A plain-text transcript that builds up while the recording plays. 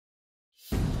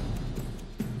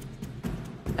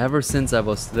Ever since I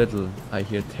was little, I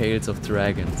hear tales of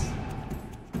dragons,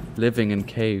 living in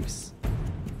caves,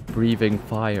 breathing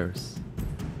fires.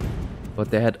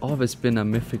 But there had always been a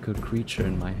mythical creature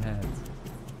in my head.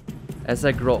 As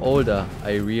I grow older,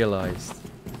 I realized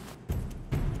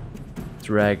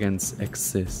dragons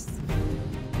exist.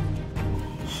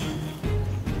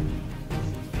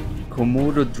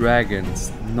 Komodo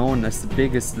dragons, known as the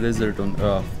biggest lizard on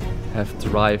Earth, have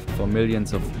thrived for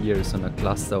millions of years on a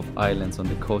cluster of islands on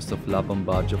the coast of Labuan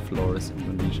Bajo, Flores,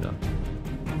 Indonesia.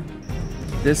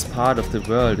 This part of the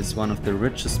world is one of the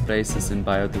richest places in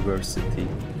biodiversity.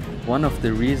 One of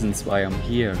the reasons why I'm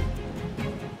here.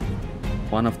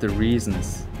 One of the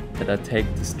reasons that I take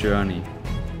this journey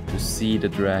to see the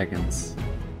dragons.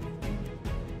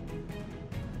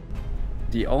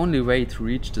 The only way to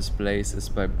reach this place is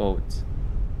by boat.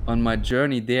 On my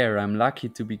journey there, I'm lucky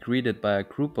to be greeted by a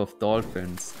group of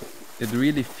dolphins. It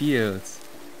really feels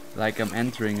like I'm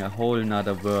entering a whole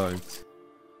nother world.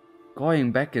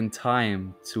 Going back in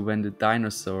time to when the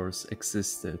dinosaurs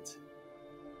existed.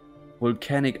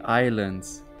 Volcanic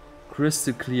islands,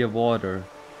 crystal clear water,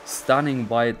 stunning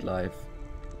wildlife,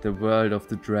 the world of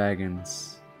the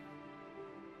dragons.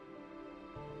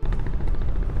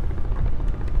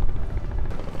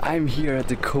 I'm here at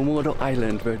the Komodo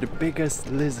Island where the biggest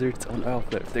lizards on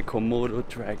Earth live, the Komodo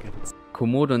Dragons.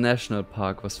 Komodo National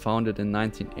Park was founded in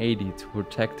 1980 to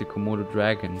protect the Komodo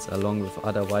dragons along with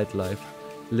other wildlife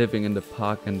living in the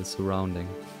park and the surrounding.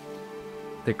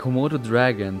 The Komodo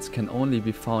dragons can only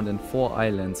be found in 4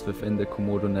 islands within the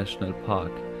Komodo National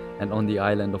Park and on the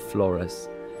island of Flores.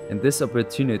 In this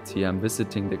opportunity I'm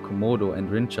visiting the Komodo and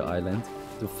Rincha Island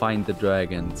to find the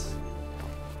dragons.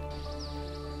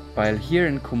 While here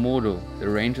in Komodo, the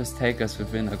rangers take us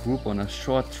within a group on a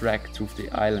short trek through the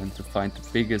island to find the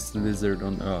biggest lizard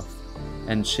on Earth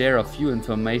and share a few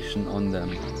information on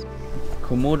them.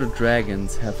 Komodo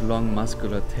dragons have long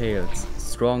muscular tails,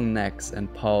 strong necks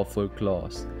and powerful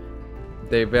claws.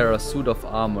 They wear a suit of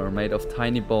armor made of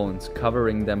tiny bones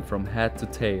covering them from head to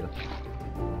tail.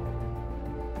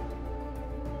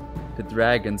 The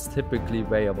dragons typically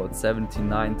weigh about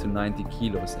 79 to 90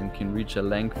 kilos and can reach a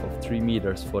length of 3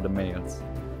 meters for the males,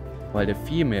 while the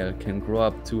female can grow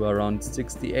up to around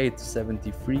 68 to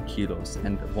 73 kilos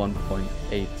and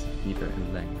 1.8 meter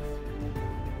in length.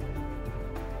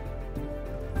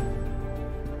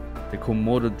 The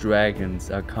Komodo dragons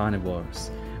are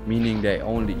carnivores, meaning they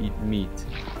only eat meat.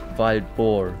 Wild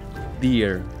boar,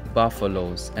 deer,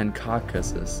 buffaloes and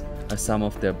carcasses are some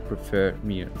of their preferred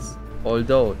meals,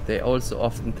 although they also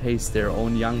often taste their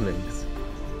own younglings.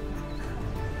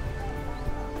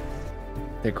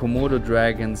 The Komodo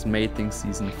dragon's mating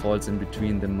season falls in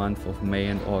between the month of May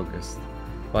and August,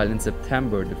 while in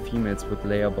September the females would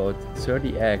lay about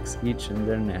 30 eggs each in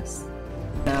their nest.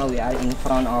 Now we are in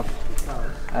front of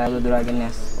the dragon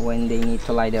nest when they need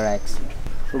to lay their eggs.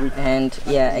 And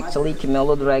yeah, actually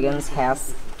Komodo dragons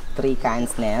has 3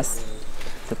 kinds nests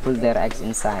to put their eggs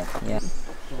inside. Yeah.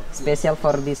 Special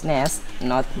for this nest,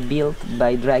 not built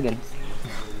by dragon.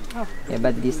 Yeah,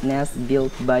 but this nest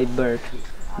built by bird.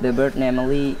 The bird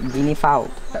namely guinea fowl.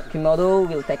 Komodo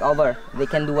will take over. They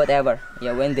can do whatever,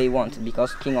 yeah, when they want,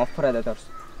 because king of predators.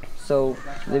 So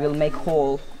they will make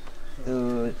hole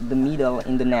the middle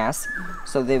in the nest.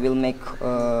 So they will make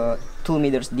 2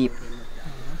 meters deep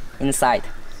inside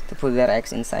to put their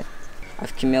eggs inside.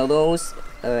 Of Komodos,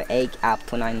 egg up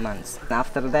to 9 months.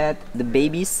 After that, the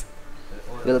babies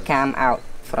will come out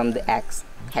from the eggs,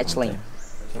 hatchling.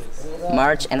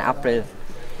 March and April,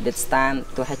 that's time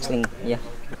to hatchling, yeah.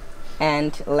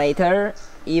 And later,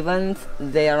 even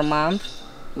their mom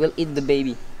will eat the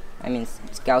baby. I mean,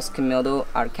 because Komodo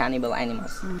are cannibal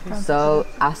animals. So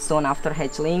as soon after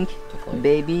hatchling,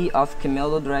 baby of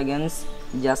Komodo dragons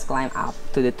just climb up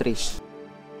to the tree.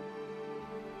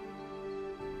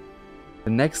 The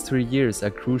next 3 years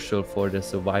are crucial for their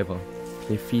survival.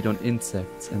 They feed on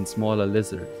insects and smaller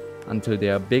lizards until they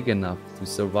are big enough to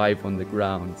survive on the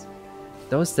ground.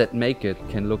 Those that make it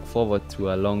can look forward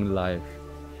to a long life.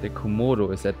 The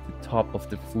Komodo is at the top of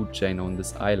the food chain on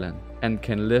this island and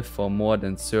can live for more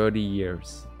than 30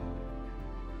 years.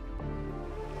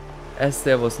 As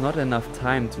there was not enough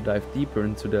time to dive deeper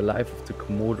into the life of the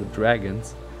Komodo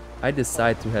dragons, I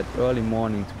decided to head early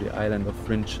morning to the island of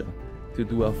Rincha to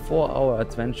do a 4-hour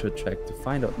adventure trek to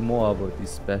find out more about these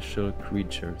special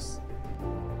creatures.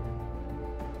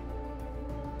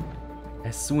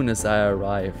 As soon as I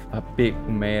arrive, a big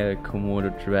male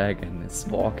Komodo dragon is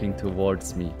walking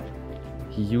towards me.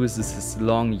 He uses his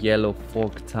long yellow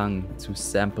forked tongue to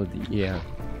sample the air.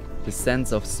 The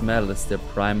sense of smell is their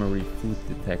primary food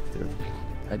detector.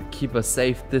 I keep a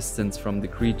safe distance from the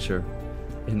creature.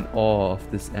 in awe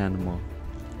of this animal.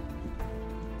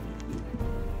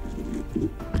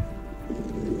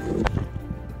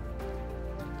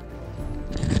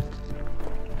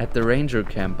 At the ranger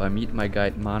camp I meet my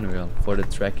guide Manuel for the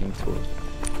trekking tour.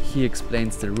 He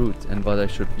explains the route and what I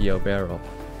should be aware of.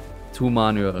 Two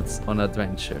Manuels on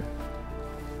adventure.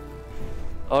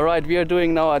 Alright, we are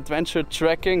doing now adventure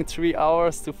trekking, 3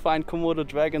 hours to find Komodo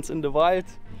dragons in the wild.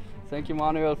 Thank you,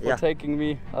 Manuel, for taking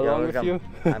me along with you.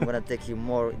 I'm gonna take you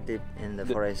more deep in the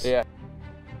forest. Yeah.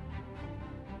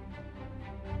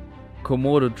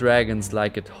 Komodo dragons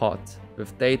like it hot,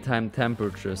 with daytime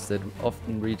temperatures that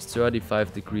often reach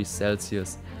 35 degrees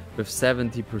Celsius with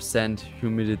 70%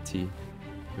 humidity.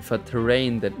 With a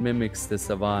terrain that mimics the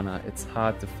savanna, it's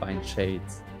hard to find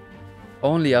shades.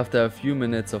 Only after a few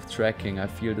minutes of trekking I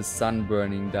feel the sun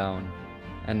burning down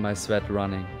and my sweat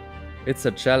running. It's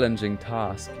a challenging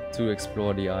task to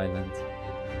explore the island.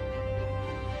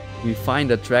 We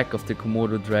find a track of the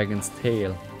Komodo dragon's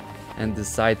tail and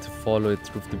decide to follow it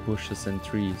through the bushes and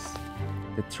trees.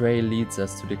 The trail leads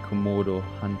us to the Komodo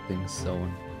hunting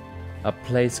zone, a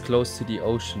place close to the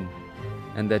ocean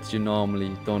and that you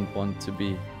normally don't want to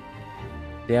be.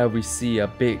 There we see a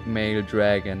big male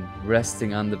dragon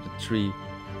resting under the tree,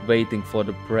 waiting for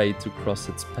the prey to cross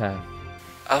its path.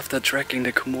 After trekking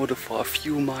the Komodo for a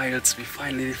few miles, we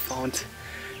finally found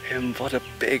him. What a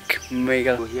big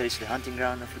male. So here is the hunting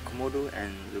ground of the Komodo,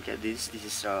 and look at this. This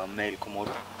is a male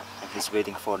Komodo, and he's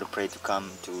waiting for the prey to come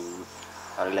to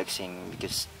relaxing,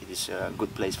 because it is a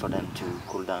good place for them to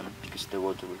cool down, because the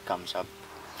water comes up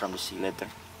from the sea later.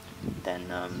 Then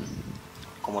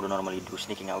Komodo normally do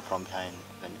sneaking out from behind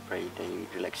when the prey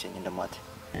they relaxing in the mud.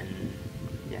 And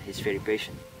yeah, he's very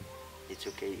patient. It's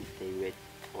okay if they wait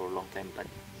for a long time, but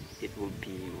it will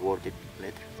be worth it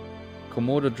later.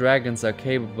 Komodo dragons are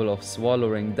capable of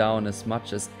swallowing down as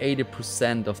much as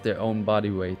 80% of their own body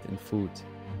weight in food.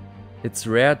 It's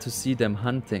rare to see them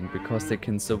hunting because they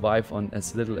can survive on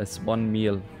as little as 1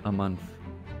 meal a month.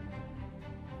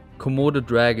 Komodo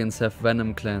dragons have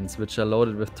venom glands which are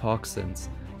loaded with toxins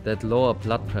that lower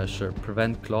blood pressure,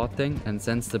 prevent clotting and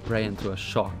sends the prey into a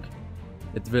shock.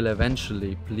 It will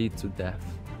eventually lead to death.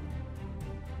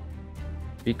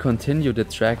 We continue the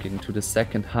trekking to the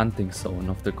second hunting zone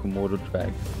of the Komodo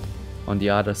dragon, on the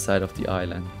other side of the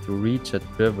island, to reach a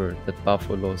river that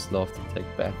buffaloes love to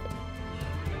take bath in.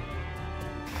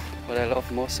 What I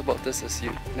love most about this is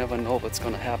you never know what's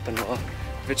gonna happen or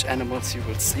which animals you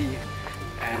will see,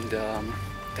 and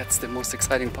that's the most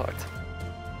exciting part.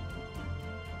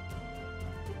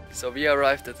 So we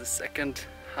arrived at the second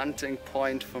hunting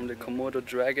point from the Komodo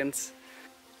dragons.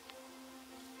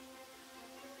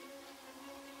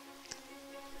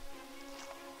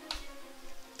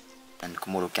 And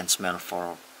Komodo can smell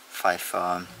for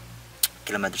 5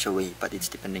 kilometers away, but it's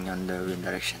depending on the wind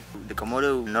direction. The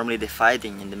Komodo, normally they're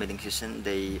fighting in the mating season.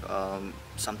 They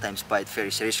sometimes bite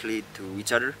very seriously to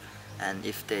each other, and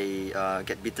if they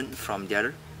get bitten from the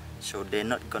other, so they're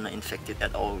not gonna infect it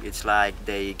at all. It's like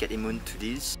they get immune to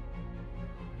these.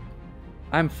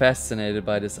 I'm fascinated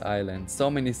by this island.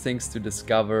 So many things to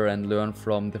discover and learn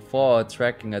from. The 4-hour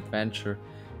trekking adventure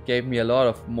gave me a lot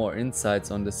of more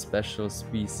insights on this special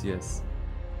species.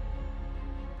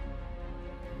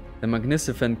 The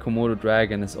magnificent Komodo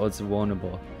dragon is also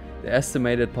vulnerable. The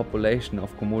estimated population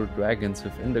of Komodo dragons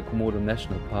within the Komodo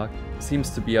National Park seems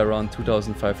to be around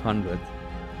 2,500.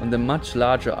 On the much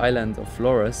larger island of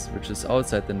Flores, which is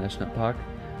outside the national park,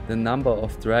 the number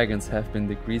of dragons have been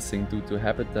decreasing due to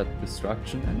habitat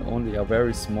destruction, and only a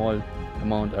very small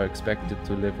amount are expected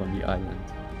to live on the island.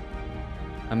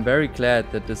 I'm very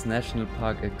glad that this national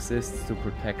park exists to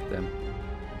protect them.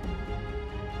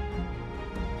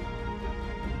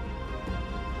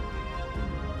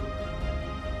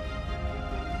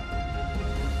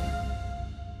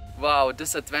 Wow,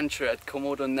 this adventure at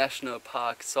Komodo National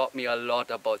Park taught me a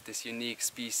lot about this unique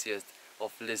species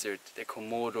of lizard, the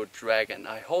Komodo dragon.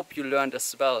 I hope you learned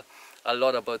as well a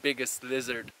lot about the biggest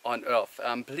lizard on earth.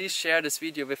 Please share this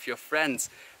video with your friends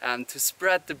to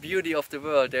spread the beauty of the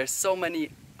world. There's so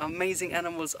many amazing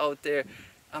animals out there,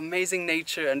 amazing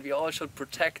nature, and we all should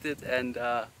protect it, and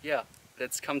yeah,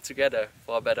 let's come together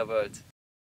for a better world.